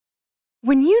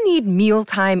When you need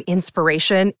mealtime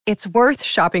inspiration, it's worth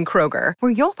shopping Kroger,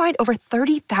 where you'll find over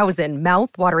 30,000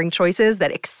 mouth-watering choices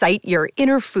that excite your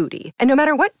inner foodie. And no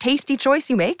matter what tasty choice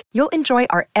you make, you'll enjoy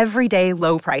our everyday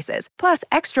low prices, plus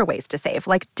extra ways to save,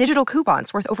 like digital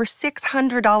coupons worth over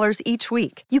 $600 each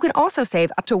week. You can also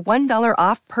save up to $1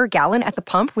 off per gallon at the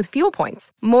pump with fuel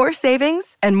points. More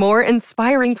savings and more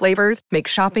inspiring flavors make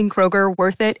shopping Kroger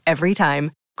worth it every time.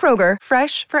 Kroger,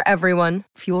 fresh for everyone.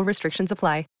 Fuel restrictions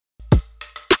apply.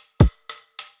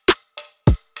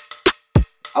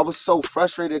 I was so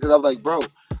frustrated because I was like, bro,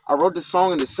 I wrote this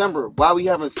song in December. Why are we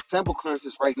having sample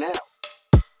clearances right now?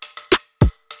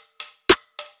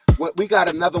 We got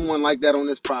another one like that on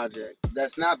this project.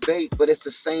 That's not Bait, but it's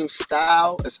the same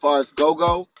style as far as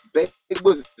go-go. Bait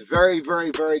was very,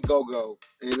 very, very go-go.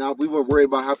 And we were worried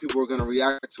about how people were going to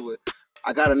react to it.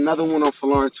 I got another one on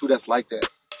Falarin too that's like that.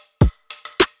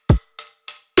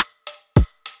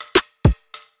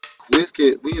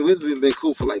 WizKid, we've been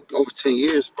cool for like over 10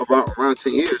 years, around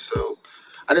 10 years. So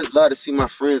I just love to see my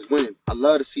friends winning. I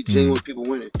love to see genuine people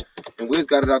winning. And Wiz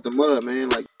got it out the mud, man.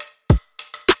 Like,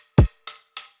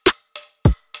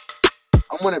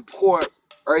 I want to pour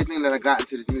everything that I got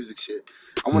into this music shit.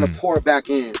 I want to pour it back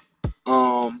in.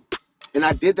 And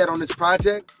I did that on this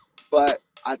project, but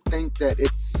I think that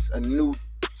it's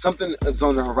something is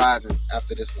on the horizon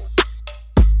after this one.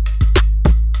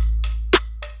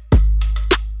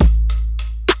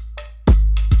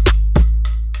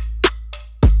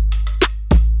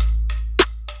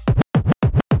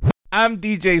 I'm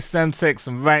DJ Semsex,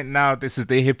 and right now this is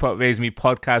the Hip Hop Raise Me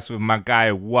podcast with my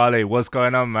guy WALE. What's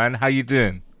going on, man? How you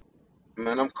doing?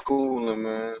 Man, I'm cooling,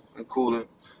 man.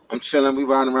 I'm chilling. We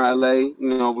riding around LA.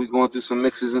 You know, we going through some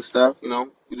mixes and stuff. You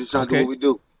know, we just trying to do what we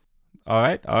do. All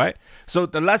right. So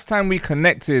the last time we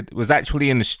connected was actually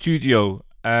in the studio,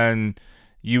 and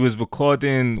you was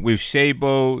recording with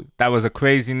Shabo. That was a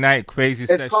crazy night, crazy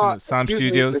session at Sam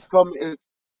Studios.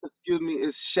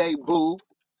 It's Shay Boo.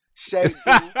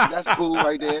 That's Boo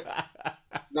right there.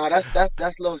 No, that's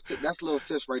little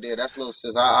sis right there. That's little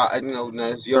sis. I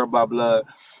it's Yoruba blood.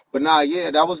 But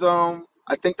that was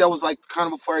I think that was like kind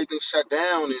of before everything shut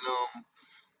down, and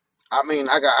I mean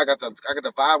I got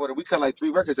the vibe with it. We cut like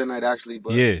 3 records that night actually,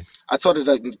 but yeah. I told her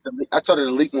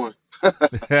to leak one.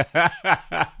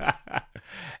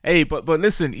 Hey, but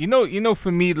listen, you know,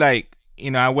 for me, like,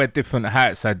 I wear different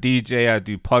hats. I DJ, I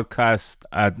do podcasts,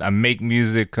 I make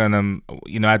music, and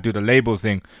I do the label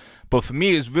thing. But for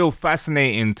me, it's real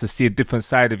fascinating to see a different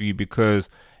side of you because,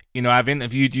 I've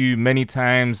interviewed you many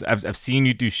times. I've seen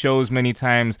you do shows many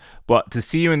times. But to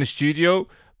see you in the studio,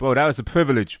 bro, that was a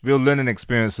privilege, real learning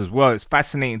experience as well. It's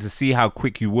fascinating to see how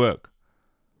quick you work.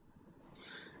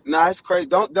 Nah, it's crazy.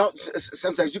 Don't.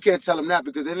 Sometimes you can't tell them that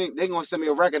because they gonna send me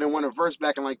a record and want a verse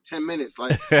back in like 10 minutes.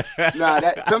 Like, nah.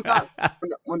 That sometimes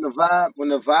when the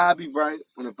vibe be right,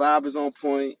 when the vibe is on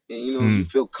point, and you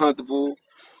feel comfortable,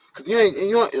 because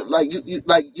you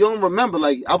don't remember.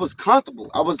 Like, I was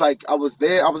comfortable. I was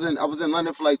there. I was in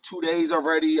London for like 2 days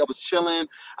already. I was chilling.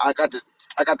 I got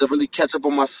to really catch up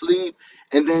on my sleep,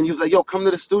 and then he was like, "Yo, come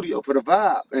to the studio for the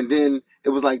vibe," and then it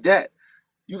was like that.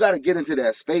 You got to get into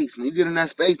that space. When you get in that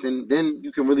space, and then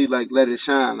you can really like let it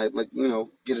shine,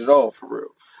 get it all for real.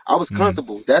 I was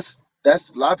comfortable. That's a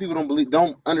lot of people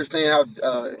don't understand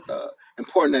how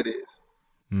important that is.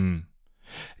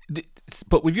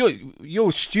 But with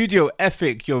your studio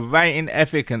ethic, your writing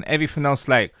ethic, and everything else,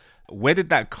 like, where did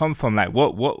that come from? Like,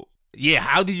 what? Yeah,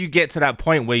 how did you get to that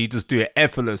point where you just do it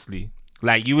effortlessly?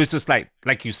 Like, you was just like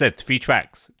you said, 3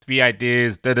 tracks, 3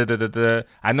 ideas, da da da da da.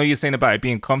 I know you're saying about it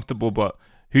being comfortable, but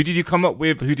who did you come up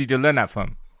with? Who did you learn that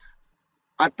from?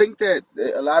 I think that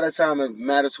a lot of time it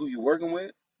matters who you're working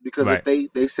with, because if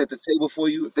they set the table for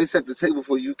you,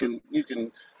 you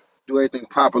can do everything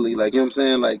properly. Like, you know what I'm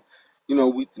saying? Like,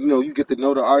 you get to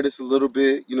know the artist a little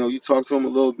bit. You talk to him a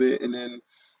little bit, and then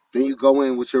you go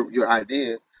in with your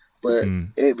idea. But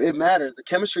it matters. The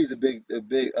chemistry is a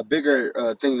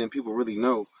bigger thing than people really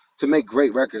know to make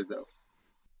great records, though.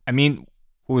 I mean,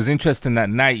 what was interesting that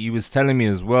night, you was telling me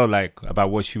as well, like, about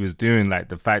what she was doing, like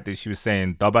the fact that she was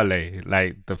saying double,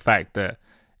 like the fact that,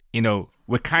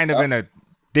 we're kind of in a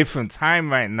different time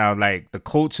right now. Like, the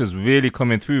culture's really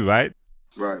coming through, right?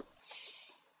 Right.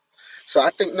 So I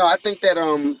think that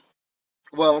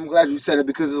well, I'm glad you said it,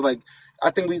 because it's like, I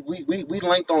think we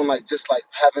linked on like just like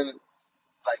having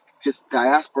like just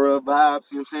diaspora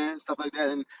vibes, you know what I'm saying? Stuff like that.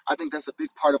 And I think that's a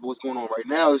big part of what's going on right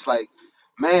now. It's like,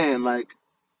 man, like,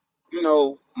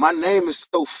 my name is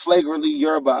so flagrantly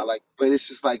Yoruba, like, but it's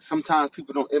just like sometimes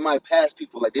it might pass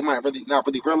people, like they might really not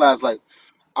really realize, like,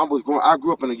 I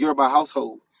grew up in a Yoruba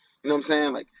household, you know what I'm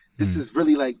saying? Like, This Mm. is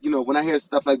really like, when I hear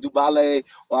stuff like Dubale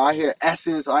or I hear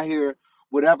Essence or I hear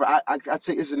whatever, I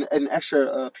take it's an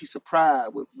extra piece of pride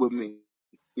with me.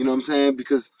 You know what I'm saying?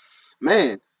 Because,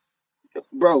 man,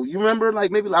 bro, you remember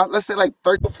like maybe let's say like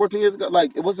 13 or 14 years ago,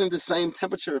 like it wasn't the same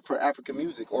temperature for African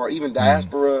music or even Mm.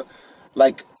 diaspora,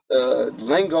 like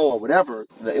lingo or whatever.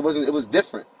 It was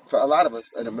different for a lot of us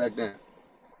back then.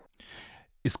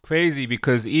 It's crazy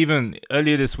because even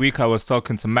earlier this week I was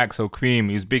talking to Max O'Cream.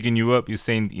 He's bigging you up. He's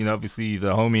saying, obviously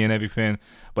the homie and everything.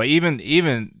 But even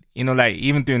like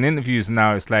even doing interviews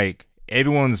now, it's like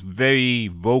everyone's very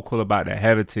vocal about their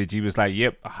heritage. He was like,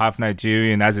 "Yep, half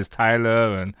Nigerian, as is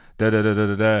Tyler," and da da da da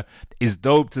da da. It's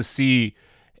dope to see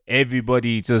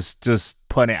everybody just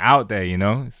putting it out there.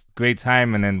 It's great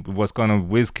time. And then what's going on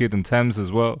with WizKid and Thames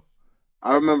as well.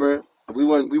 I remember we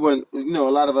weren't a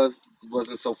lot of us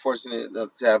wasn't so fortunate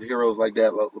to have heroes like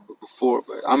that before,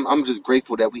 but I'm just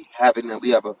grateful that we have it now. We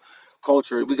have a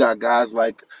culture. We got guys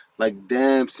like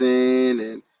Damson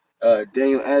and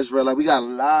Daniel Ezra. Like we got a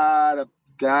lot of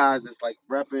guys that's like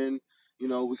repping.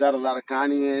 We got a lot of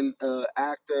Ghanaian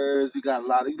actors. We got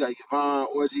Yvonne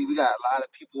Orji. We got a lot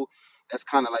of people that's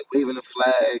kind of like waving the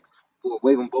flags or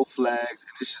waving both flags,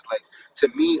 and it's just like, to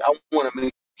me, I want to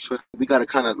make sure that we got to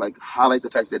kind of like highlight the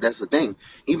fact that that's a thing.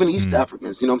 Even East Mm.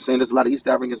 Africans, you know what I'm saying? There's a lot of East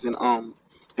Africans in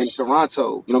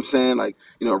Toronto, you know what I'm saying? Like,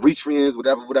 Eritreans,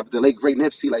 whatever. The late great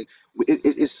Nipsey, like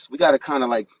it's we got to kind of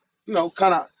like,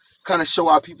 kind of show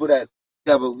our people that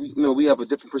we have a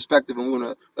different perspective and we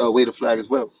want to wave the flag as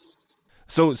well.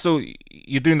 So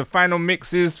you're doing the final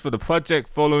mixes for the project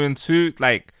following suit.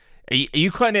 Like, are you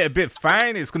cutting it a bit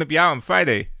fine? It's gonna be out on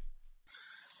Friday.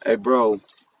 Hey, bro,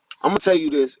 I'm gonna tell you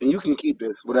this, and you can keep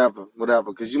this, whatever,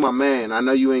 because you my man. I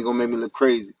know you ain't gonna make me look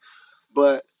crazy.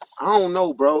 But I don't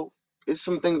know, bro. It's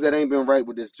some things that ain't been right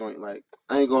with this joint. Like,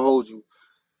 I ain't gonna hold you.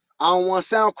 I don't want to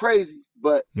sound crazy,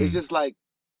 but it's Mm. just like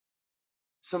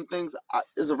some things.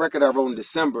 There's a record I wrote in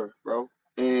December, bro,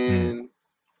 Mm. and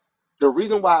the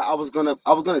reason why I was gonna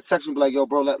text you and be like, yo,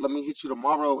 bro, let me hit you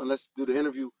tomorrow and let's do the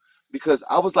interview, because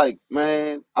I was like,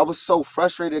 man, I was so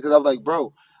frustrated because I was like,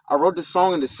 bro, I wrote this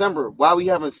song in December. Why we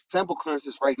having sample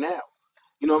clearances right now?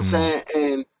 You know what I'm Mm. saying?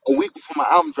 And a week before my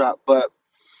album drop, but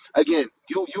again,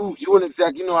 you an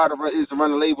exec, you know how to run, is to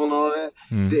run a label and all that.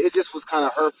 Mm. It just was kind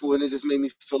of hurtful, and it just made me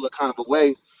feel a kind of a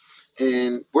way.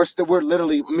 And we're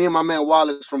literally, me and my man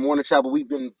Wallace from Warner Chapel. We've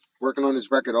been working on this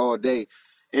record all day,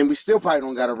 and we still probably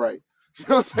don't got it right. You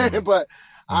know what I'm saying? Mm. But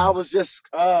I Mm. was just,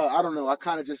 I don't know. I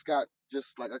kind of just got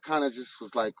just like I kind of just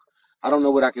was like, I don't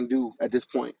know what I can do at this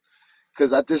point,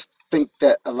 because I just think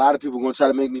that a lot of people are gonna try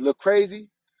to make me look crazy,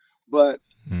 but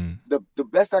Mm. the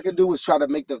best I can do is try to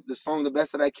make the song the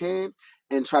best that I can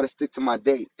and try to stick to my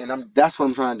date. And that's what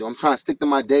I'm trying to do. I'm trying to stick to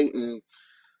my date, and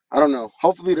I don't know.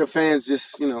 Hopefully the fans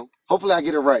just, hopefully I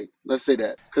get it right. Let's say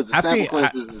that. Because the I sample think I,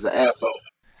 clearances is an asshole.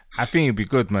 I think it'd be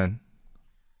good, man.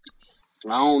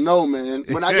 I don't know, man.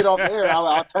 When I get off the air,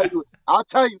 I'll tell you. I'll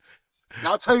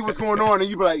tell you what's going on, and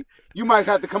you be like, you might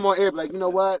have to come on air, be like, you know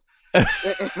what?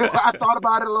 I thought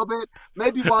about it a little bit.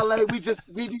 Maybe Wale, we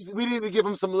need to give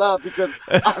him some love because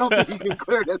I don't think he can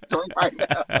clear this joint right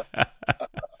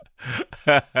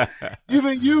now.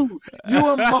 Even you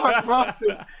and Mark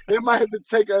Bronson, they might have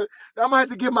to I might have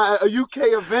to get my a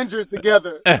UK Avengers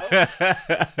together.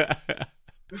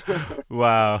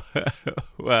 Wow.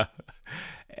 Wow.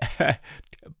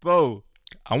 Bro,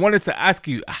 I wanted to ask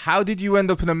you, how did you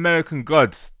end up in American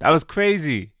Gods? That was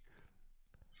crazy.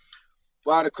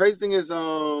 Wow, the crazy thing is,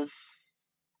 I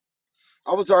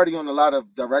was already on a lot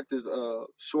of directors'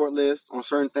 short list on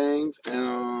certain things,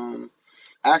 and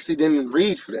I actually didn't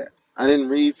read for that. I didn't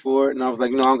read for it, and I was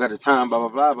like, no, I don't got the time, blah blah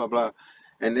blah blah blah.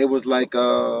 And they was like,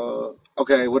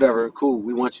 okay, whatever, cool,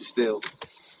 we want you still.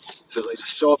 So they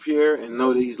just show up here and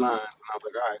know these lines, and I was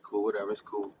like, all right, cool, whatever, it's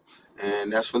cool.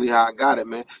 And that's really how I got it,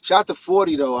 man. Shout out to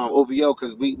 40 though on OVO,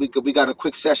 because we got a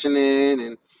quick session in,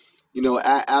 and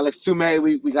Alex Toomey,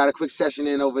 we got a quick session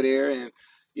in over there, and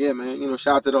yeah, man,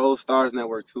 shout out to the whole Stars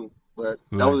Network too. But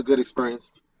that was Right. a good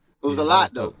experience. It was a Yeah, that lot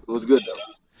was though. dope. It was good though.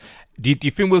 Do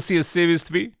you think we'll see a series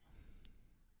 3?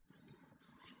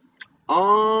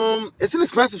 It's an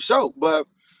expensive show, but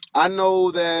I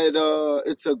know that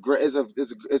it's a great,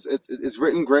 it's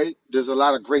written great. There's a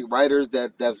lot of great writers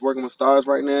that's working with Stars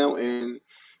right now, and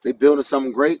they building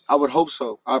something great. I would hope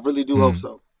so. I really do hope Mm.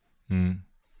 so. Mm.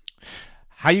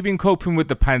 How you been coping with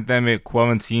the pandemic,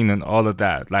 quarantine, and all of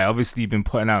that? Like, obviously, you've been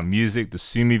putting out music. The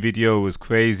Sumi video was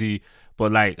crazy,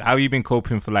 but like, how you been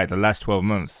coping for like the last 12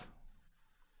 months?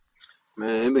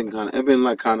 Man, it been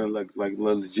like kind of like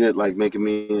legit like making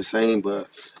me insane, but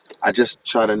I just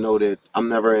try to know that I'm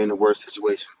never in a worse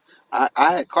situation.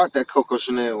 I had caught that Coco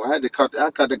Chanel. I caught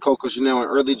that Coco Chanel in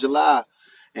early July,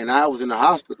 and I was in the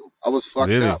hospital. I was fucked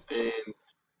Really? up, and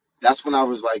that's when I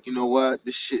was like, you know what,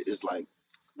 this shit is like.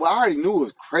 Well, I already knew it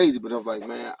was crazy, but I was like,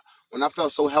 man, when I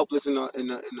felt so helpless in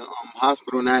the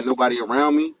hospital and I had nobody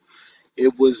around me,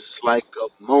 it was like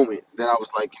a moment that I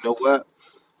was like, you know what?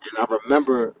 And I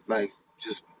remember like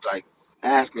just like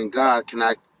asking God, can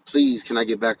I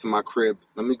get back to my crib?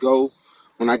 Let me go.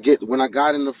 When I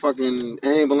got in the fucking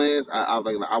ambulance, I was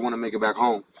like I want to make it back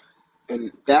home.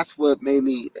 And that's what made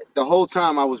me the whole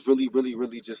time I was really, really,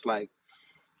 really just like,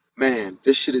 man,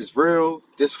 this shit is real.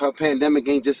 This pandemic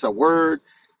ain't just a word.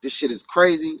 This shit is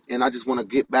crazy, and I just want to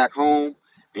get back home.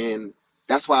 And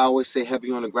that's why I always say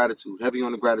heavy on the gratitude, heavy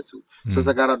on the gratitude. Since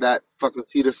I Mm. got out that fucking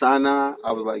Cedar Sinai,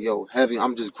 I was like, yo, heavy.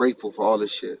 I'm just grateful for all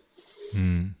this shit.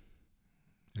 Mm.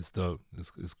 It's dope. It's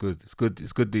good. It's good.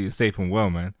 It's good that you're safe and well,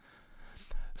 man.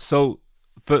 So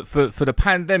for the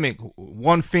pandemic,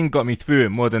 one thing got me through it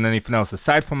more than anything else.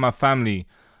 Aside from my family,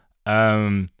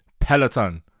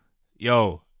 Peloton.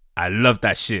 Yo, I love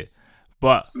that shit.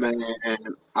 But Man,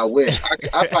 I wish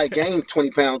I probably gained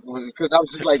 20 pounds because I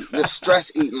was just like just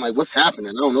stress eating. Like, what's happening?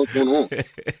 I don't know what's going on.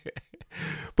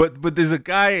 but there's a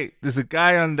guy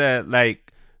on there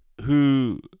like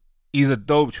who he's a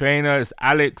dope trainer. It's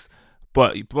Alex,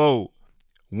 but bro,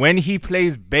 when he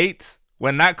plays baits,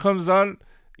 when that comes on,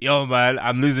 yo man,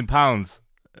 I'm losing pounds.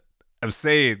 I'm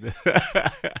saying.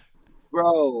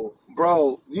 Bro,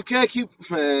 you can't keep,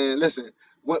 man. Listen,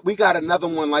 we got another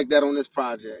one like that on this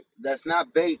project. That's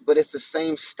not bait, but it's the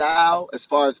same style as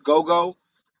far as go go.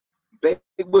 Bait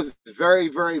was very,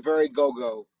 very, very go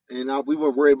go, and we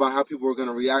were worried about how people were going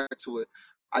to react to it.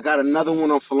 I got another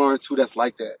one on Falaren too that's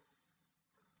like that.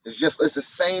 It's the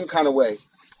same kind of way.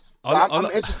 So all, I'm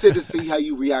all, interested to see how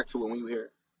you react to it when you hear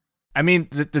it. I mean,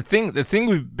 the thing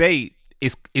with bait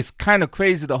is kind of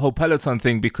crazy, the whole Peloton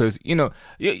thing, because you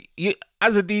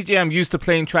as a DJ, I'm used to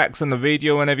playing tracks on the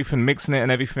radio and everything, mixing it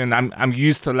and everything. I'm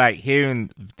used to like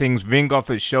hearing things ring off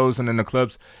at shows and in the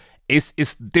clubs. It's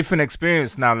different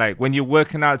experience now. Like when you're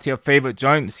working out to your favorite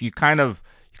joints, you kind of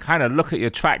look at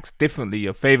your tracks differently,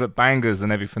 your favorite bangers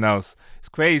and everything else. It's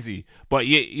crazy, but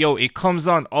it comes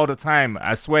on all the time.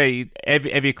 I swear,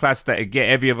 every class that I get,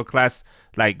 every other class,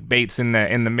 like Bates in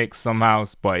the mix somehow.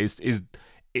 But it's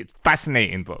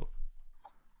fascinating, bro.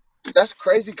 That's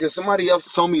crazy because somebody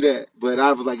else told me that, but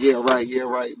I was like, yeah, right, yeah,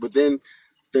 right. But then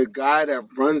the guy that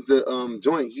runs the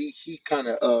joint, he kind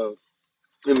of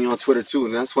hit me on Twitter too,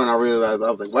 and that's when I realized I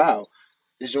was like, wow,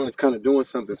 this joint is kind of doing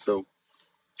something. So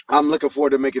I'm looking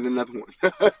forward to making another one,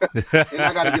 and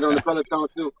I got to get on the Peloton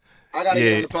too. I got to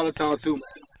get on Yeah. the Peloton too, man.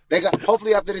 They got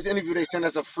hopefully after this interview they send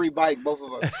us a free bike, both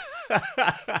of us.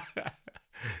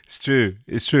 It's true.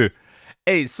 It's true.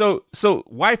 Hey, so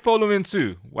why following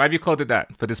too? Why have you called it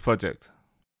that for this project?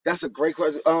 That's a great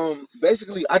question.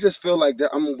 Basically, I just feel like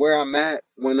that I'm where I'm at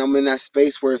when I'm in that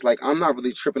space where it's like I'm not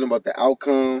really tripping about the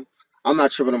outcome. I'm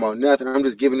not tripping about nothing. I'm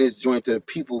just giving this joint to the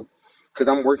people because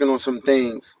I'm working on some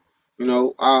things. You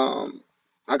know,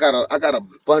 I got a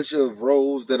bunch of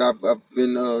roles that I've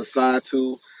been assigned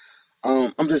to.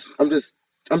 I'm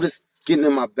just getting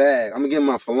in my bag. I'm getting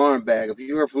my Falaren bag. If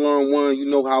you heard Falaren one, you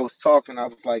know how I was talking. I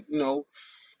was like,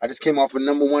 I just came off a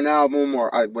number one album or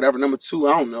whatever number two.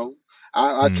 I don't know.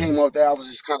 I Hmm. came off that. I was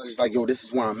just kind of just like, yo, this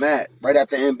is where I'm at. Right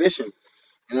after Ambition.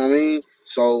 You know what I mean?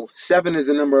 So 7 is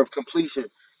the number of completion,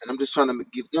 and I'm just trying to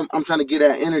give. I'm trying to get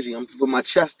that energy. I'm with my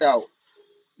chest out.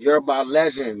 Yoruba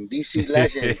legend, DC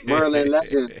legend, Merlin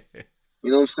legend.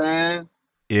 You know what I'm saying?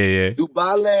 Yeah,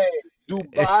 Dubale,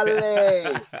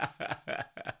 Dubale. yeah.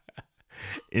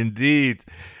 Indeed.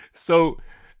 So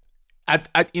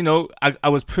I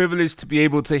was privileged to be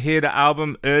able to hear the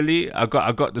album early. I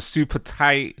got the super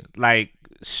tight like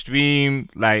stream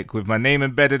like with my name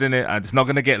embedded in it. And it's not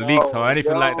gonna get leaked or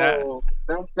anything like that.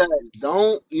 Sometimes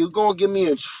don't you gonna get me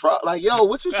in trouble? Like, yo,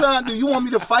 what you trying to do? You want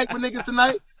me to fight with niggas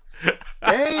tonight?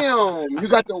 Damn, you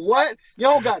got the what? You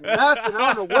don't got nothing.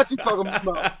 I don't know what you talking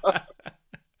about.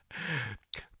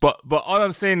 But all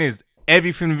I'm saying is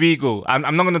everything Regal. I'm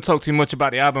not gonna talk too much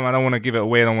about the album. I don't want to give it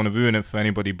away. I don't want to ruin it for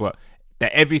anybody. But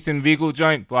the Everything Regal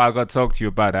joint, bro, I gotta talk to you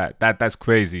about that. That's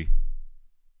crazy.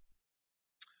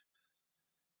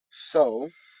 So,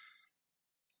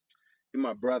 you're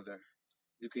my brother.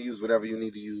 You can use whatever you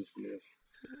need to use from this.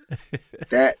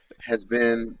 That has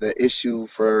been the issue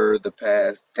for the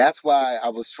past. That's why I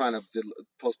was trying to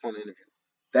postpone the interview.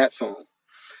 That song.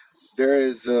 There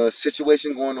is a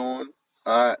situation going on.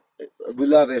 Uh, we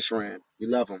love Ed Sheeran. We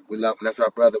love him. We love him. That's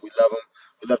our brother. We love him.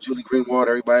 We love Julie Greenwald.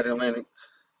 Everybody in Atlantic.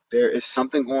 There is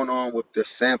something going on with the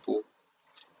sample,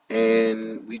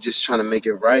 and we just trying to make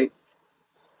it right.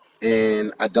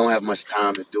 and I don't have much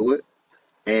time to do it,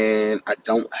 and I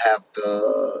don't have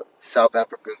the South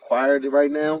African choir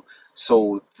right now.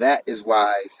 So that is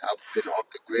why I've been off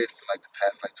the grid for like the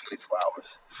past like 24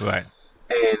 hours. Right.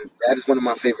 And that is one of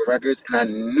my favorite records. And I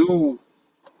knew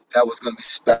that was going to be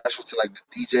special to like the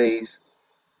DJs.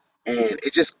 And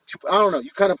it just, I don't know,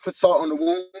 you kind of put salt on the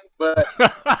wound, but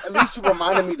at least you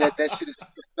reminded me that that shit is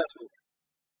special.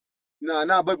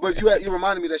 But you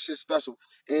reminded me that shit's special.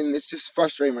 And it's just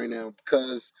frustrating right now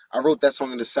because I wrote that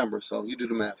song in December. So you do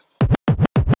the math.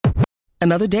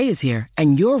 Another day is here,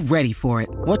 and you're ready for it.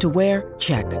 What to wear?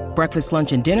 Check. Breakfast,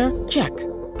 lunch, and dinner? Check.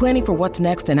 Planning for what's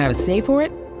next and how to save for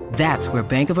it? That's where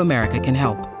Bank of America can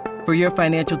help. For your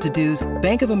financial to-dos,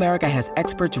 Bank of America has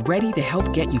experts ready to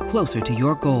help get you closer to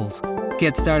your goals.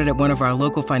 Get started at one of our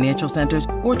local financial centers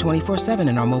or 24/7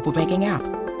 in our mobile banking app.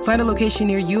 Find a location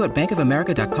near you at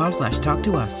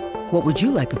bankofamerica.com/talktous. What would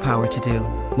you like the power to do?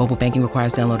 Mobile banking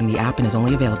requires downloading the app and is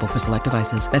only available for select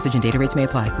devices. Message and data rates may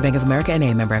apply. Bank of America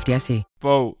NA, member FDIC.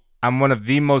 Bro, I'm one of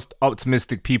the most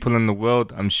optimistic people in the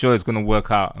world. I'm sure it's going to work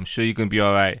out. I'm sure you're going to be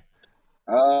all right.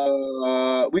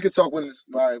 We could talk when it's,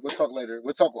 all right, we'll talk later.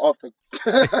 We'll talk off the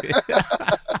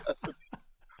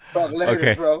talk later,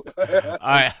 Okay. bro. All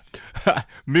right.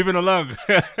 Moving along.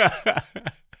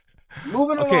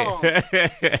 Moving along.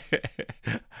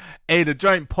 Hey, the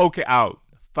joint Poke It Out.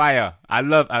 Fire. I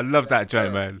love that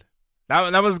joint, man.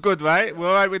 That was good, right? We're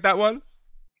all right with that one?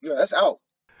 Yeah, that's out.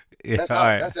 Yeah, That's all out.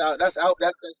 right. That's out. That's out.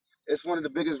 It's one of the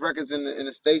biggest records in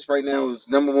the States right now. It's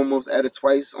 #1 most added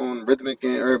twice on Rhythmic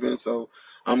and Urban. So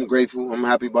I'm grateful. I'm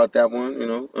happy about that one.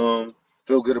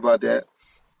 Feel good about that,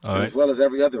 All and right. as well as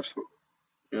every other song.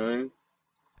 You know what I mean?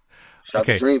 Shout out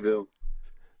Okay. to Dreamville.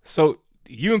 So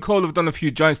you and Cole have done a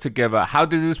few joints together. How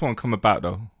did this one come about,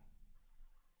 though?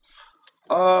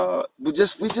 We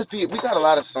got a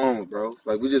lot of songs, bro.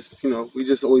 Like we just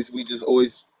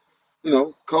always.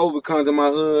 Cole would come to my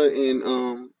hood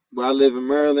and where I live in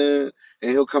Maryland,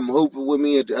 and he'll come hooping with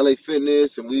me at the LA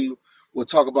Fitness, and we will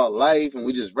talk about life, and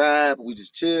we just rap, we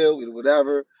just chill, we do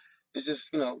whatever. It's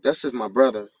just that's just my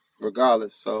brother,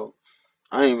 regardless. So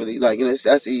I ain't really like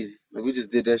that's easy. Like we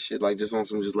just did that shit like just on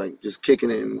some just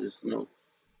kicking it and just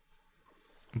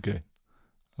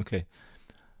Okay.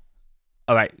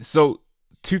 All right. So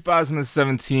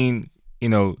 2017,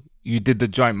 you did the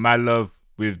joint My Love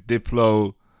with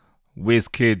Diplo,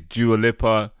 Wizkid, Dua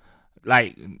Lipa.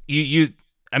 Like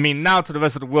I mean, now to the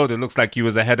rest of the world, it looks like you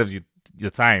was ahead of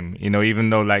your time, even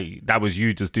though like that was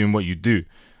you just doing what you do.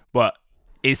 But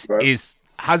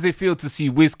how's it feel to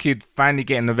see Wizkid finally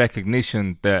getting the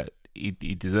recognition that he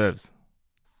deserves?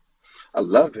 I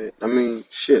love it. I mean,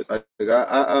 shit. I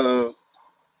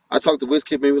talked to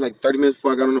Wizkid maybe like 30 minutes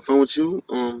before I got on the phone with you.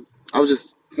 I was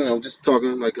just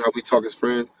talking like how we talk as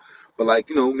friends. But like,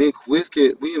 me and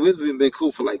Wizkid, we've been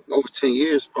cool for like over 10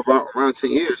 years, around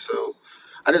 10 years. So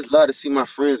I just love to see my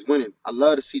friends winning. I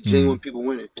love to see genuine people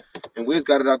winning. And Wiz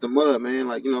got it out the mud, man.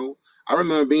 Like, I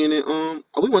remember being in,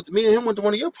 me and him went to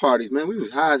one of your parties, man. We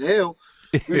was high as hell.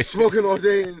 We was smoking all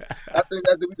day. And I think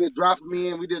that we did Drop For Me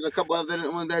and we did a couple other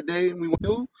ones that day. And we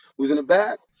was in the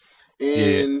back.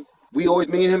 Yeah. And me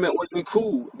and him had always been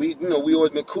cool. We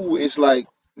always been cool. It's like,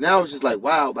 now it's just like,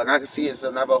 wow, like I can see it's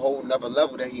another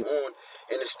level that he on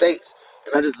in the States.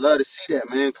 And I just love to see that,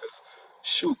 man, because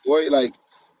shoot, boy, like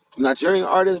Nigerian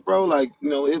artists, bro, like,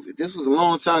 this was a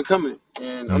long time coming.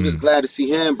 And I'm just glad to see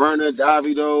him, Burner,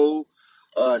 Davido,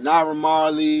 Naira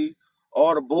Marley,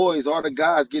 all the boys, all the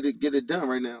guys get it done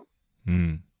right now.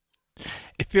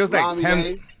 It feels like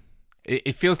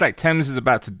it feels like Thames is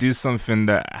about to do something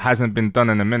that hasn't been done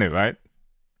in a minute, right?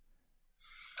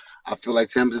 I feel like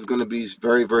Thames is going to be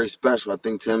very, very special. I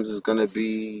think Thames is going to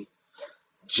be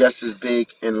just as big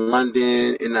in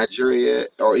London, in Nigeria,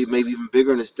 or maybe even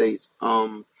bigger in the States.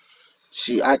 I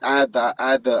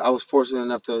was fortunate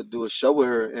enough to do a show with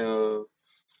her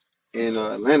in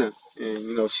Atlanta,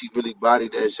 and she really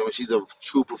bodied that show. She's a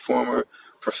true performer,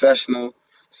 professional.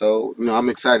 So I'm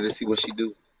excited to see what she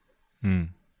do.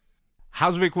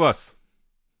 How's Rick Ross?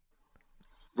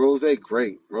 Rose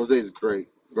great. Rose is great.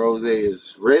 Rose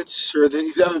is richer than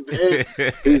he's ever been.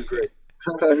 He's great.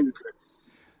 He's great.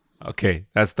 Okay,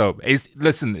 that's dope.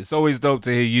 It's always dope to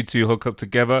hear you two hook up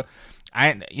together.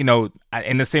 In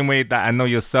the same way that I know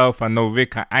yourself, I know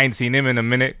Rick. I ain't seen him in a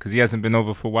minute because he hasn't been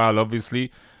over for a while,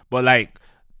 obviously. But like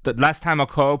the last time I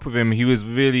caught up with him, he was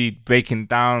really breaking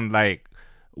down like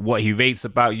what he rates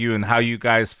about you and how you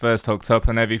guys first hooked up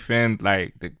and everything.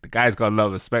 Like the guy's got a lot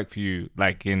of respect for you,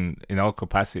 like in all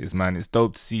capacities, man. It's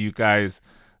dope to see you guys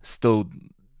still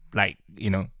like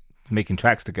making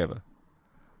tracks together.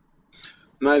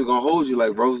 not even gonna hold you.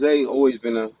 Like Rose always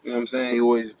been a, you know what I'm saying? He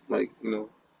always like,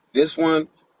 this one.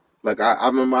 Like I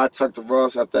remember I talked to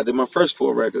Ross after I did my first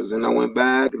 4 records, and I went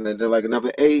back and I did like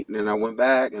another 8, and then I went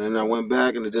back, and then I went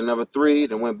back and I did another 3,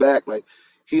 then went back. Like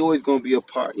he always gonna be a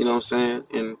part, you know what I'm saying?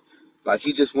 And like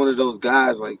he just one of those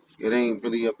guys. Like it ain't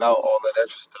really about all that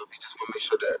extra stuff. He just wanna make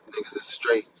sure that niggas is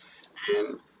straight.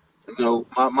 And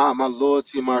my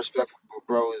loyalty and my respect for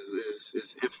bro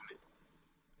is infinite.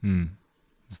 Hmm.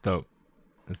 It's dope.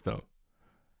 It's dope.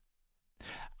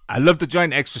 I love the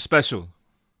joint Extra Special.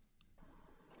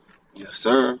 Yes,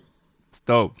 sir. It's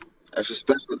dope. Extra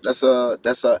special.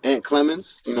 That's Ant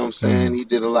Clemens. You know what I'm saying? Hmm. He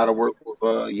did a lot of work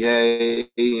with Ye,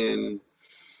 and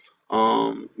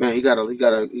man, he got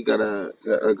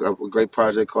a great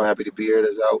project called Happy to Be Here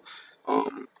that's out.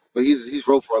 But he's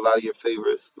wrote for a lot of your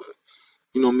favorites. But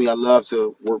you know me, I love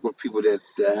to work with people that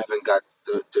haven't got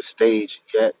the stage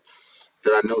yet,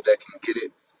 that I know that can get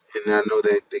it, and I know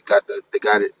that they got the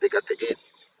it,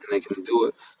 and they can do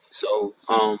it. So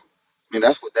and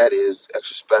that's what that is,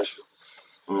 extra special.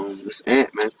 It's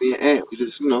Ant, man. It's being Ant. We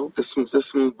just, there's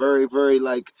some very, very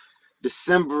like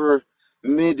December,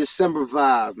 mid-December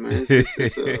vibe, man.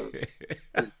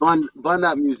 It's bun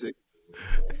up music.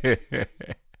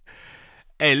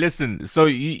 Hey, listen. So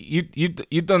you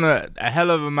done a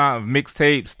hell of amount of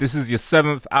mixtapes. This is your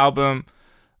 7th album.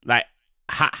 Like,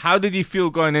 how did you feel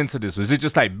going into this? Was it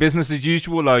just like business as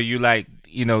usual, or are you like,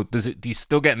 do you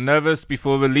still get nervous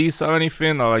before release or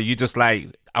anything, or are you just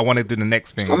like, I want to do the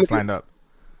next thing, I'm let's line up?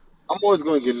 I'm always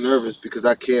gonna get nervous because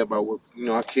I care about what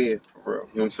I care for real.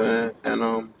 You know what I'm saying?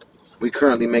 And we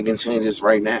currently making changes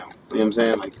right now. You know what I'm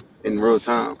saying? Like in real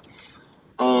time.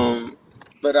 Um,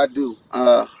 but I do.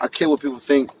 I care what people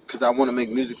think because I want to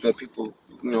make music that people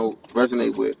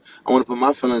resonate with. I want to put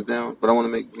my feelings down, but I want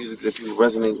to make music that people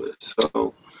resonate with.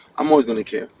 So I'm always gonna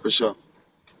care for sure.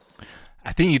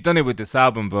 I think you've done it with this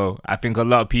album, bro. I think a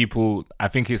lot of people. I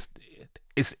think it's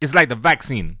like the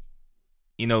vaccine.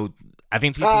 I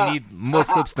think people Ha! need more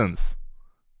substance.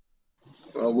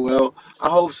 Well, I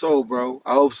hope so, bro.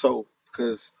 I hope so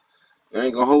because I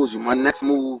ain't gonna hold you. My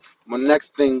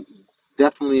next thing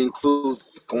definitely includes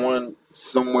going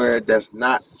somewhere that's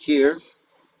not here,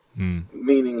 Hmm.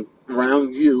 meaning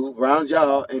around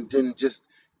y'all, and then just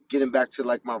getting back to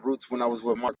like my roots when I was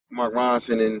with Mark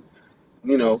Ronson, and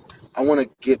you know, I want to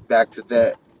get back to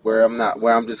that where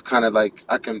I'm just kind of like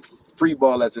I can free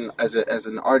ball as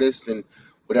an artist and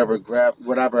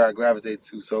whatever I gravitate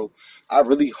to. So I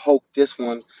really hope this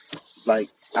one, like,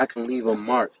 I can leave a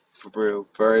mark for real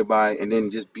for everybody, and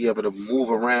then just be able to move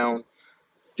around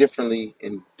differently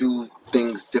and do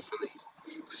things differently.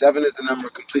 7 is the number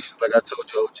of completions, like I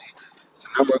told you, OG. It's the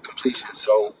number of completions.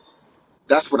 So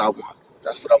that's what I want.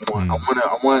 That's what I want. Hmm.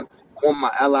 I want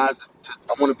my allies to.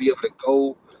 I want to be able to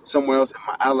go somewhere else, and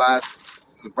my allies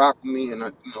can rock with me, and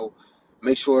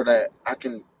make sure that I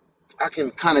can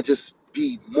kind of just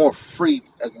be more free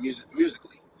as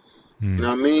musically. You Hmm. know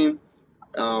what I mean?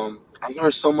 I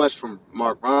learned so much from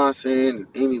Mark Ronson, and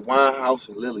Amy Winehouse,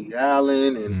 and Lily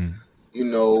Allen, and Hmm.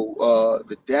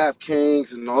 the Dap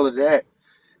Kings, and all of that.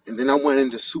 And then I went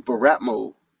into super rap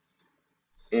mode,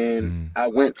 and Hmm. I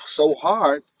went so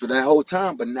hard for that whole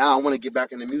time. But now I want to get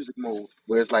back into music mode,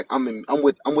 where it's like I'm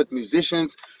with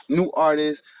musicians, new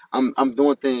artists. I'm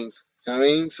doing things. You know what I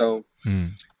mean? So Hmm.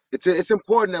 it's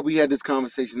important that we had this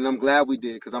conversation, and I'm glad we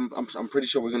did because I'm pretty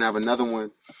sure we're gonna have another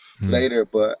one Hmm. later.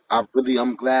 But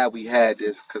I'm glad we had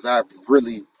this because I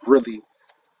really, really,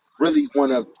 really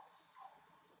want to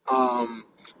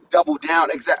double down.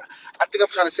 I think I'm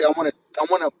trying to say I want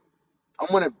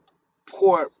to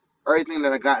pour everything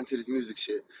that I got into this music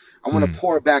shit. I want Hmm. to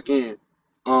pour it back in.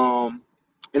 Um,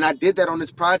 and I did that on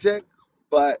this project,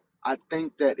 but I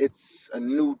think that it's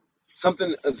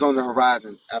something is on the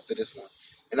horizon after this one.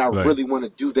 And I Right. really want to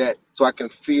do that so I can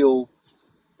feel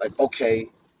like, okay,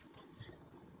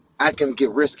 I can get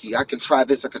risky. I can try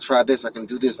this. I can try this. I can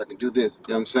do this. I can do this.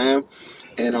 You know what I'm saying?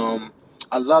 And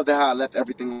I love that how I left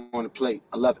everything on the plate.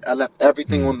 Hmm. I left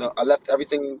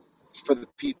everything for the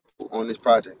people on this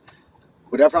project.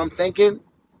 Whatever I'm thinking,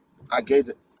 I gave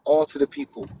it all to the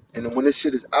people. And then when this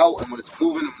shit is out and when it's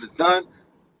moving and when it's done,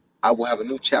 I will have a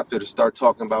new chapter to start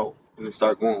talking about and to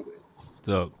start going with.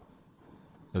 Dope.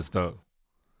 That's dope.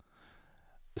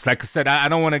 It's like I said, I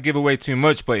don't want to give away too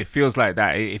much, but it feels like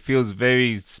that. It feels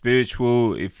very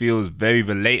spiritual. It feels very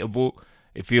relatable.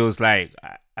 It feels like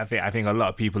I think a lot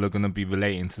of people are gonna be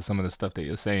relating to some of the stuff that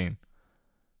you're saying.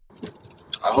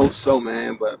 I hope so,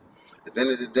 man. But at the end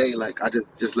of the day, like I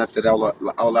just left it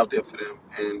all out there for them.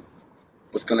 And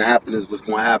what's gonna happen is what's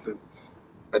gonna happen.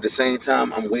 At the same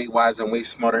time, I'm way wiser and way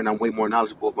smarter and I'm way more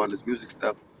knowledgeable about this music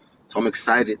stuff. So I'm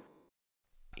excited.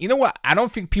 You know what? I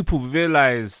don't think people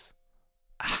realize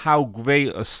how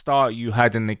great a start you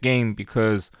had in the game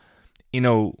because,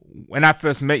 when I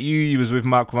first met you, you was with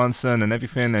Mark Ronson and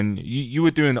everything, and you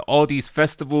were doing all these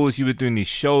festivals, you were doing these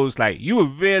shows, like you were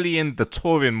really in the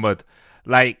touring mode.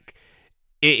 Like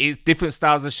it's different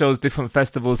styles of shows, different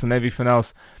festivals and everything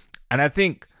else. And I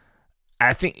think,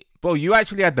 bro, you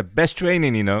actually had the best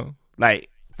training, like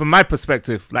from my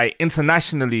perspective, like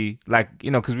internationally, like,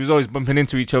 because we was always bumping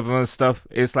into each other and stuff.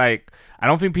 It's like, I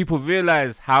don't think people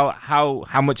realize how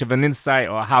much of an insight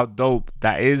or how dope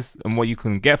that is and what you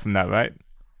can get from that, right?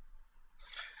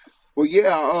 Well,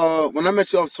 yeah, when I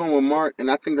met you, I was touring with Mark,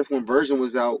 and I think that's when Version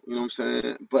was out. You know what I'm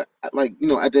saying? But like,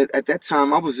 at that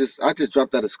time, I just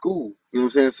dropped out of school. You know what I'm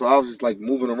saying? So I was just like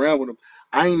moving around with him.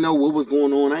 I didn't know what was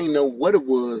going on. I didn't know what it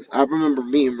was. I remember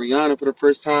meeting Rihanna for the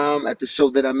first time at the show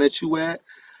that I met you at.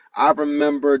 I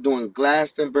remember doing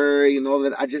Glastonbury and all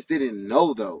that. I just didn't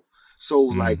know though. So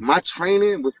like Mm, my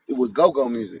training was with go-go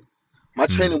music. My mm,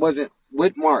 training wasn't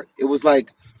with Mark. It was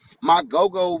like my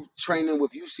go-go training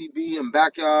with UCB and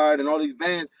Backyard and all these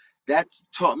bands. That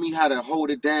taught me how to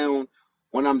hold it down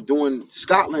when I'm doing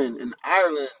Scotland and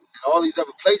Ireland and all these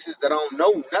other places that I don't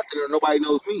know nothing or nobody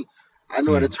knows me. I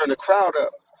know how to mm, turn the crowd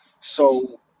up.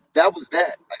 So that was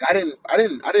that. Like I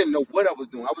didn't know what I was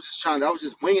doing. I was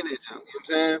just winging it, you know what I'm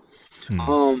saying?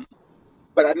 mm, Um,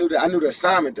 but I knew the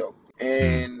assignment though,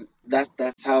 mm. and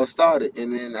that's how it started.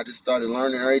 And then I just started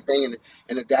learning everything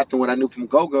and adapting what I knew from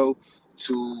go-go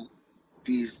to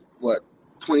these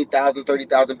 20,000,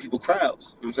 30,000 people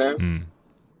crowds. You know what I'm saying? Mm.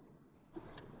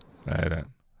 I hear that.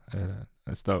 I hear that.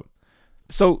 That's dope.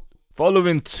 So,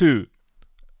 following two.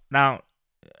 Now,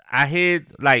 I hear,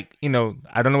 like, I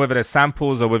don't know whether they're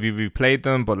samples or whether you replayed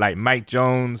them, but like Mike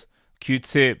Jones,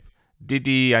 Q-Tip,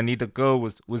 Diddy, I Need to Go.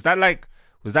 Was that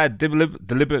a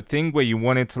deliberate thing where you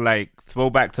wanted to like throw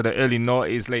back to the early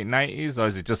noughties, late 90s, or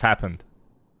has it just happened?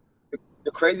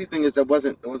 The crazy thing is that it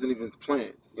wasn't even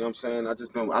planned. You know what I'm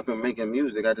saying? I've been making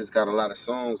music. I just got a lot of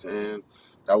songs, and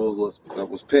that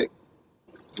was picked.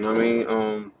 You know what I mean?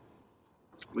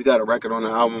 We got a record on the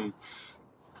album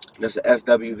that's a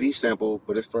SWV sample,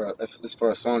 but it's for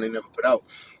a song they never put out.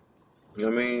 You know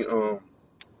what I mean?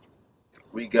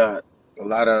 We got a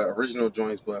lot of original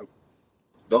joints, but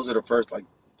those are the first like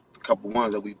couple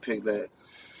ones that we picked that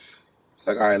it's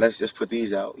like, all right, let's just put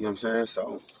these out. You know what I'm saying?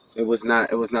 So it was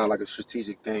not like a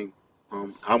strategic thing.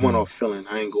 I went Mm. off feeling.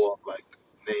 I ain't go off like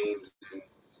names and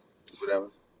whatever.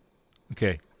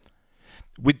 Okay.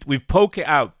 With Poke It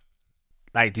Out,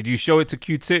 like, did you show it to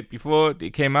Q-Tip before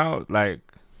it came out? Like,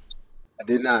 I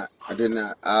did not. I did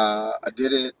not. I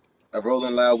did it a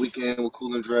Rolling Loud weekend with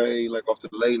Cool and Dre. Like off the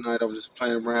late night, I was just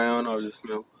playing around. I was just,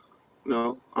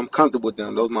 I'm comfortable with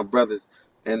them. Those my brothers.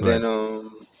 And then right,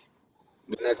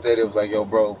 the next day they was like, "Yo,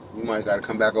 bro, we might got to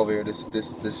come back over here. This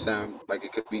sound like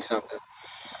it could be something."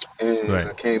 And right,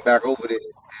 I came back over there.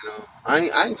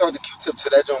 And I ain't talked to Q-Tip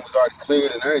till that joint was already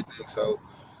cleared and everything. So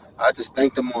I just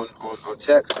thanked him on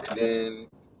text, and then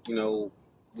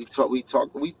we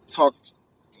talked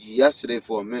yesterday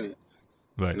for a minute.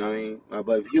 You right. know what I mean?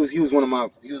 But he was one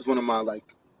of my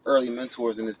like early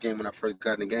mentors in this game when I first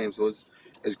got in the game. So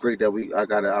it's great that I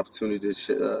got an opportunity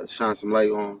to shine some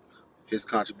light on his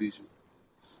contribution.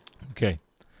 Okay.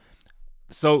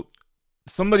 So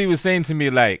somebody was saying to me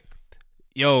like,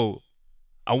 "Yo,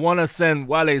 I want to send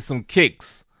Wale some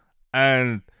kicks,"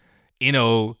 and you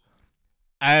know,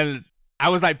 and I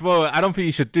was like, "Bro, I don't think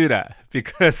you should do that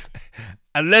because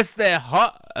unless they're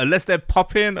hot, unless they're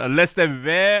popping, unless they're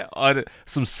rare or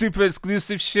some super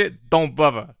exclusive shit, don't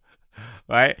bother."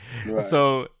 Right? Right.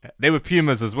 So they were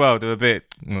Pumas as well. They were a bit,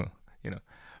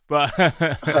 but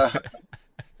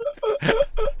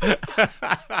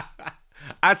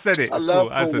I said it. I It's cool.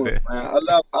 love I said Pumas, it. man.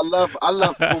 I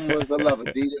love Pumas. I love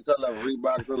Adidas. I love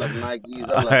Reeboks. I love Nikes.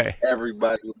 I All love right.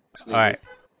 everybody with All right. sneakers.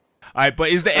 All right. But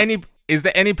is there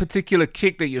any particular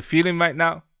kick that you're feeling right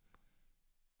now?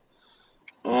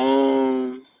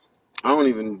 Um, I don't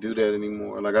even do that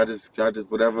anymore. Like I just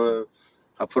whatever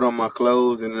I put on my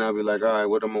clothes, and then I'll be like, all right,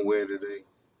 what am I gonna wear today?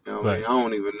 You know what I mean? Right. I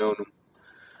don't even know them.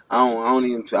 I don't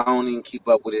even keep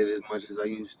up with it as much as I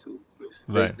used to.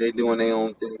 They Right. they doing their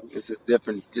own thing. It's a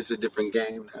different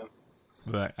game now.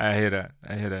 Right. I hear that.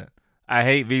 I hear that. I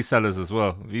hate resellers as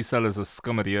well. Resellers are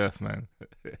scum of the earth, man.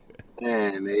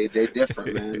 Man, they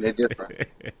different, man. They different.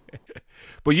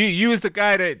 But you was the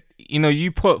guy that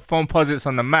you put phone posits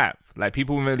on the map. Like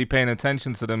people weren't really paying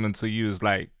attention to them until you was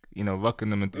like rocking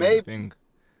them and doing your Maybe thing.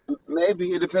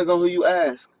 maybe it depends on who you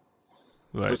ask.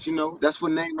 Right. But that's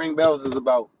what name ring bells is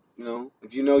about.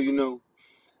 If you know, you know.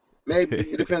 Maybe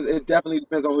it depends. It definitely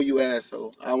depends on who you ask.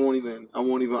 So I won't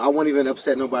even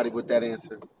upset nobody with that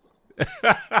answer.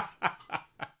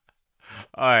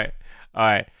 All right, all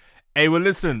right. Hey, well,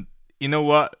 listen. You know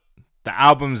what? The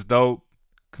album's dope.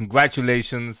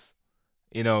 Congratulations.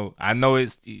 I know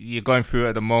you're going through it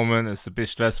at the moment. It's a bit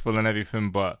stressful and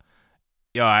everything, but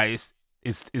yeah, it's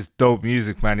dope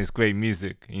music, man. It's great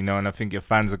music, and I think your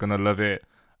fans are gonna love it.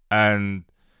 And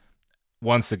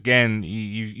once again,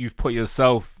 you've put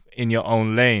yourself in your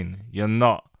own lane. You're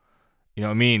not, you know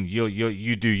what I mean.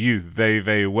 You do you very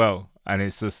very well, and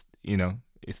it's just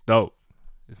it's dope.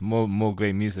 It's more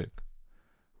great music.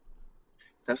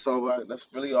 That's all. That's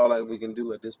really all like we can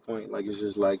do at this point. Like it's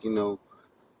just like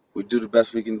we do the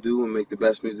best we can do and make the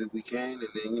best music we can, and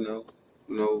then you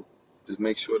know, just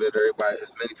make sure that everybody,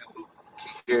 as many people,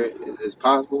 can hear it as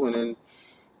possible, and then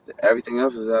everything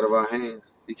else is out of our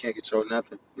hands. We can't control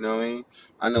nothing. You know what I mean?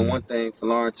 I know Mm. one thing for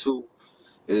Lauren too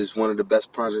is one of the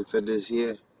best projects of this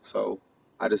year. So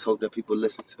I just hope that people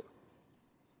listen to it.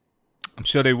 I'm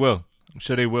sure they will. I'm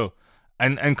sure they will.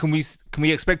 And can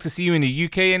we expect to see you in the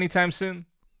UK anytime soon?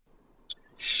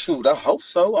 Shoot, I hope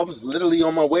so. I was literally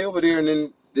on my way over there, and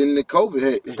then the COVID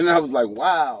hit, and I was like,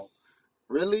 wow,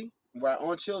 really? Right,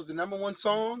 On Chill's the number one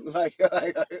song?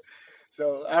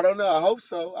 So I don't know. I hope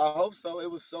so. I hope so. It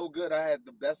was so good. I had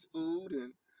the best food,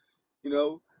 and you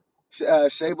know,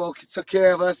 Shabo took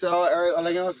care of us all.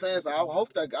 Like, you know what I'm saying? So I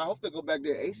hope they go back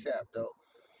there ASAP though.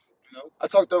 I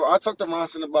talked to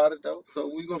Ronson about it though.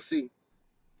 So we gonna see.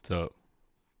 Dope,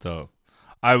 dope.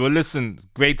 All right, well, listen,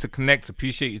 great to connect.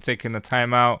 Appreciate you taking the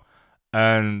time out,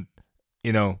 and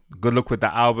good luck with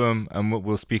the album, and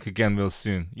we'll speak again real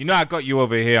soon. I got you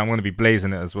over here. I'm gonna be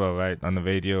blazing it as well, right, on the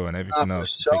radio and Nah, everything for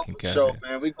else. sure, Taking for care of sure, it.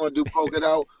 man. We're gonna do Poke It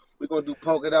Out. We're gonna do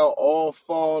Poke It Out all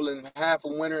fall and half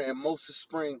of winter and most of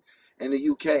spring in the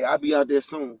UK. I'll be out there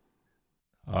soon.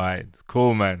 All right,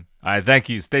 cool, man. All right, thank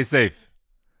you. Stay safe.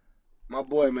 My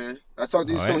boy, man. I'll talk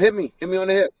to you All soon. right. Hit me. Hit me on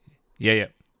the hip. Yeah, yeah.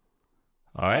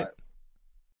 All All right. right.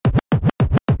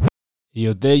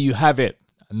 Yo, there you have it.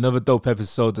 Another dope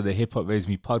episode of the Hip Hop Raised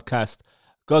Me podcast.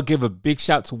 Gotta give a big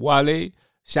shout to Wale,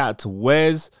 shout out to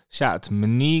Wes, shout out to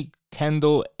Monique,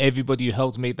 Kendall, everybody who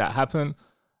helped make that happen.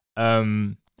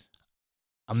 I'm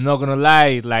not gonna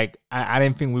lie, like I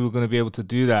didn't think we were gonna be able to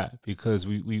do that because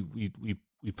we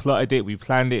plotted it, we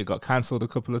planned it got cancelled a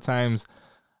couple of times.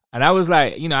 And I was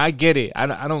like, I get it.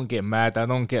 I don't get mad. I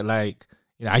don't get like,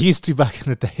 I used to back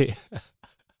in the day.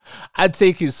 I'd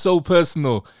take it so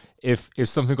personal if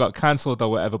something got cancelled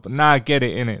or whatever. But now I get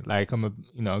it in it. Like I'm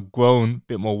a grown,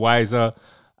 bit more wiser,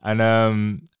 and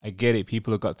I get it.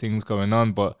 People have got things going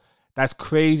on, but that's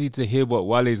crazy to hear what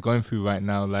Wale is going through right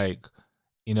now. Like,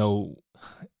 you know,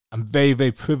 I'm very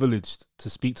very privileged to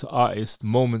speak to artists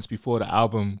moments before the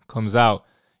album comes out.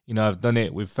 I've done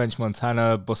it with French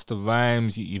Montana, Busta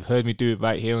Rhymes. You've heard me do it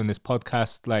right here on this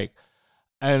podcast. Like,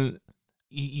 and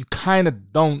you kind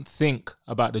of don't think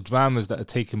about the dramas that are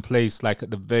taking place like at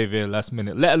the very very last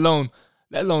minute, let alone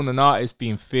an artist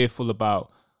being fearful about,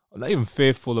 or not even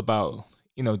fearful about,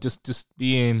 just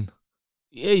being,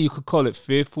 yeah, you could call it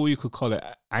fearful, you could call it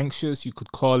anxious, you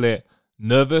could call it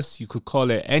nervous, you could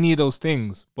call it any of those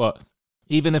things. But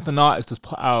even if an artist has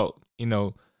put out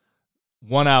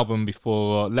one album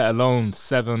before, or let alone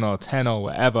 7 or 10 or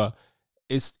whatever,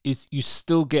 it's you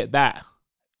still get that,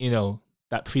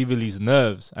 that pre-release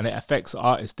nerves, and it affects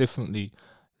artists differently.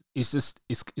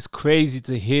 It's crazy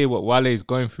to hear what Wale is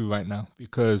going through right now,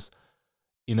 because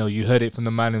you heard it from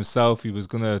the man himself. He was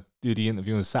gonna do the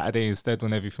interview on Saturday instead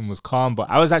when everything was calm, but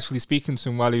I was actually speaking to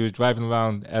him while he was driving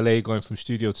around LA, going from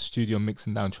studio to studio,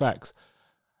 mixing down tracks.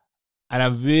 And I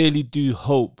really do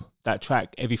hope that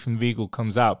track Everything Legal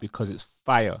comes out, because it's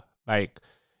fire. Like,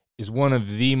 it's one of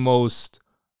the most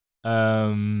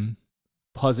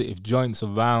positive joints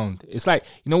around. It's like,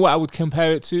 what I would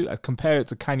compare it to? I'd compare it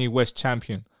to Kanye West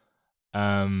Champion.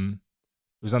 It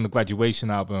was on the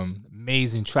Graduation album.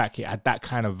 Amazing track. It had that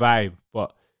kind of vibe,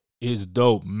 but it's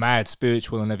dope, mad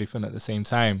spiritual and everything at the same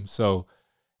time. So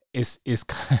it's it's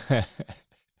kind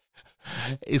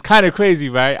of crazy,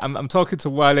 right? I'm talking to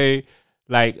Wale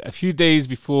like a few days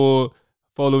before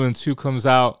Following 2 comes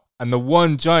out, and the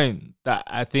one joint that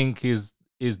I think is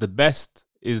the best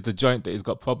is the joint that he's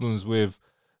got problems with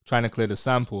trying to clear the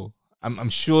sample. I'm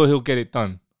sure he'll get it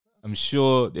done. I'm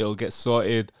sure it'll get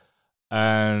sorted,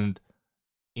 and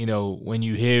when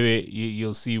you hear it,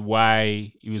 you'll see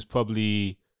why he was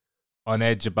probably on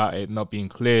edge about it not being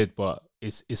cleared. But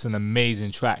it's an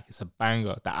amazing track. It's a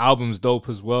banger. The album's dope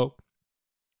as well.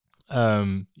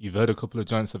 You've heard a couple of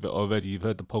joints of it already. You've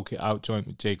heard the Poke It Out joint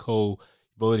with J. Cole.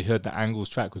 You've already heard the Angles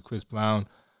track with Chris Brown.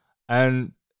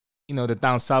 And, the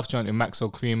Down South joint in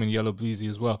Maxo Cream and Yellow Breezy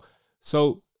as well.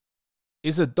 So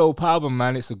it's a dope album,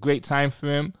 man. It's a great time for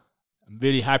him. I'm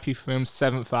really happy for him.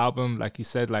 7th album, like he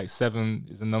said, like 7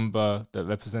 is a number that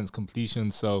represents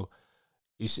completion. So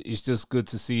it's just good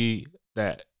to see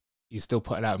that he's still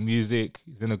putting out music.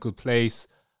 He's in a good place,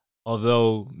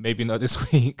 although maybe not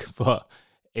this week, but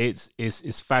it's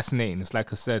fascinating. It's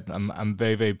like I said, I'm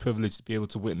very, very privileged to be able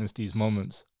to witness these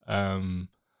moments.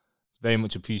 It's very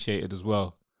much appreciated as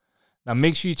well. Now,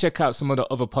 make sure you check out some of the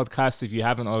other podcasts if you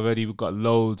haven't already. We've got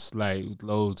loads.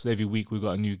 Every week we've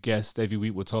got a new guest. Every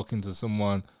week we're talking to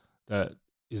someone that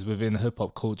is within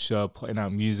hip-hop culture, putting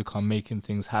out music on, making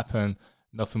things happen.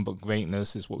 Nothing but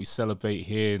greatness is what we celebrate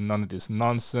here. None of this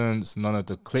nonsense, none of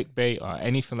the clickbait or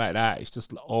anything like that. It's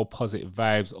just all positive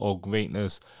vibes, all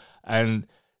greatness. And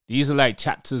these are like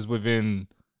chapters within,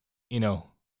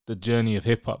 the journey of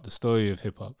hip-hop, the story of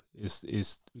hip-hop.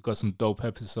 We've got some dope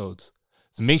episodes.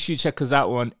 So make sure you check us out.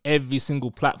 We're on every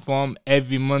single platform,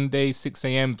 every Monday, 6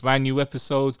 a.m., brand new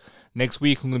episodes. Next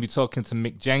week, I'm going to be talking to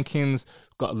Mick Jenkins.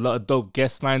 We've got a lot of dope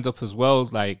guests lined up as well,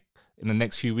 like in the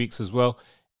next few weeks as well.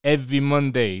 Every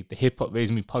Monday, the Hip Hop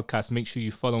Raise Me podcast. Make sure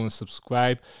you follow and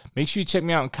subscribe. Make sure you check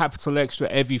me out on Capital Extra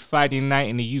every Friday night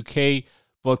in the UK,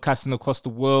 broadcasting across the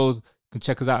world. You can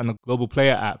check us out on the Global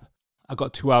Player app. I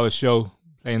got a 2-hour show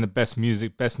playing the best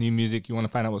music, best new music. You want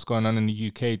to find out what's going on in the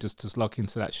UK, just lock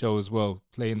into that show as well.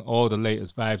 Playing all the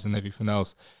latest vibes and everything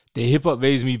else. The Hip Hop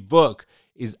Raise Me book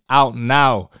is out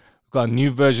now. We've got a new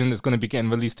version that's going to be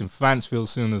getting released in France real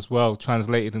soon as well,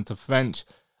 translated into French.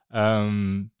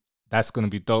 That's going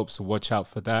to be dope, so watch out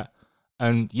for that.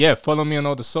 And yeah, follow me on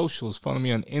all the socials. Follow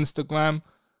me on Instagram.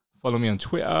 Follow me on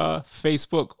Twitter,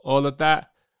 Facebook, all of that.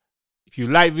 If you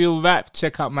like real rap,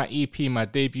 check out my EP, my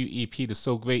debut EP, the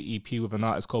So Great EP with an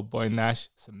artist called Boy Nash.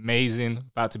 It's amazing.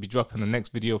 About to be dropping the next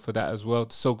video for that as well.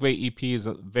 The So Great EP is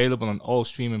available on all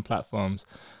streaming platforms.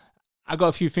 I got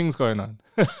a few things going on.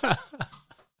 A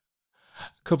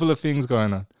couple of things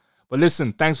going on. But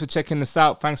listen, thanks for checking this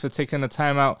out. Thanks for taking the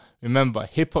time out. Remember,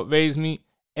 Hip Hop Raise Me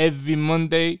every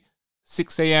Monday,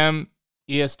 6 a.m.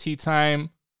 EST time,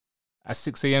 at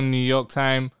 6 a.m. New York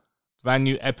time. Brand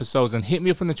new episodes. And hit me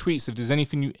up on the tweets if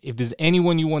there's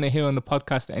anyone you want to hear on the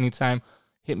podcast at any time.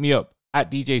 Hit me up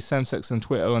at DJ Semsex on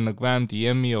Twitter, on the gram,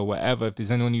 DM me or whatever. If there's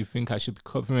anyone you think I should be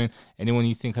covering, anyone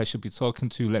you think I should be talking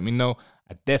to, let me know.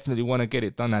 I definitely want to get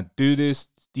it done. I do this.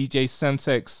 DJ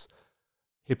Semsex,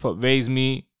 Hip Hop Raise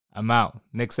Me. I'm out.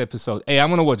 Next episode. Hey, I'm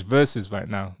going to watch Versus right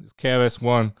now. It's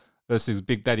KRS-One versus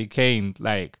Big Daddy Kane.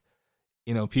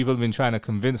 People have been trying to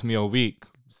convince me all week,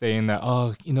 saying that,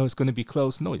 it's going to be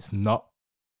close. No, it's not.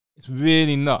 It's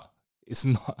really not. It's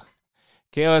not.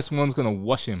 KRS-One's going to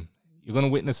wash him. You're going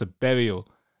to witness a burial.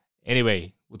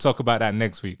 Anyway, we'll talk about that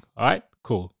next week. All right?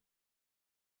 Cool.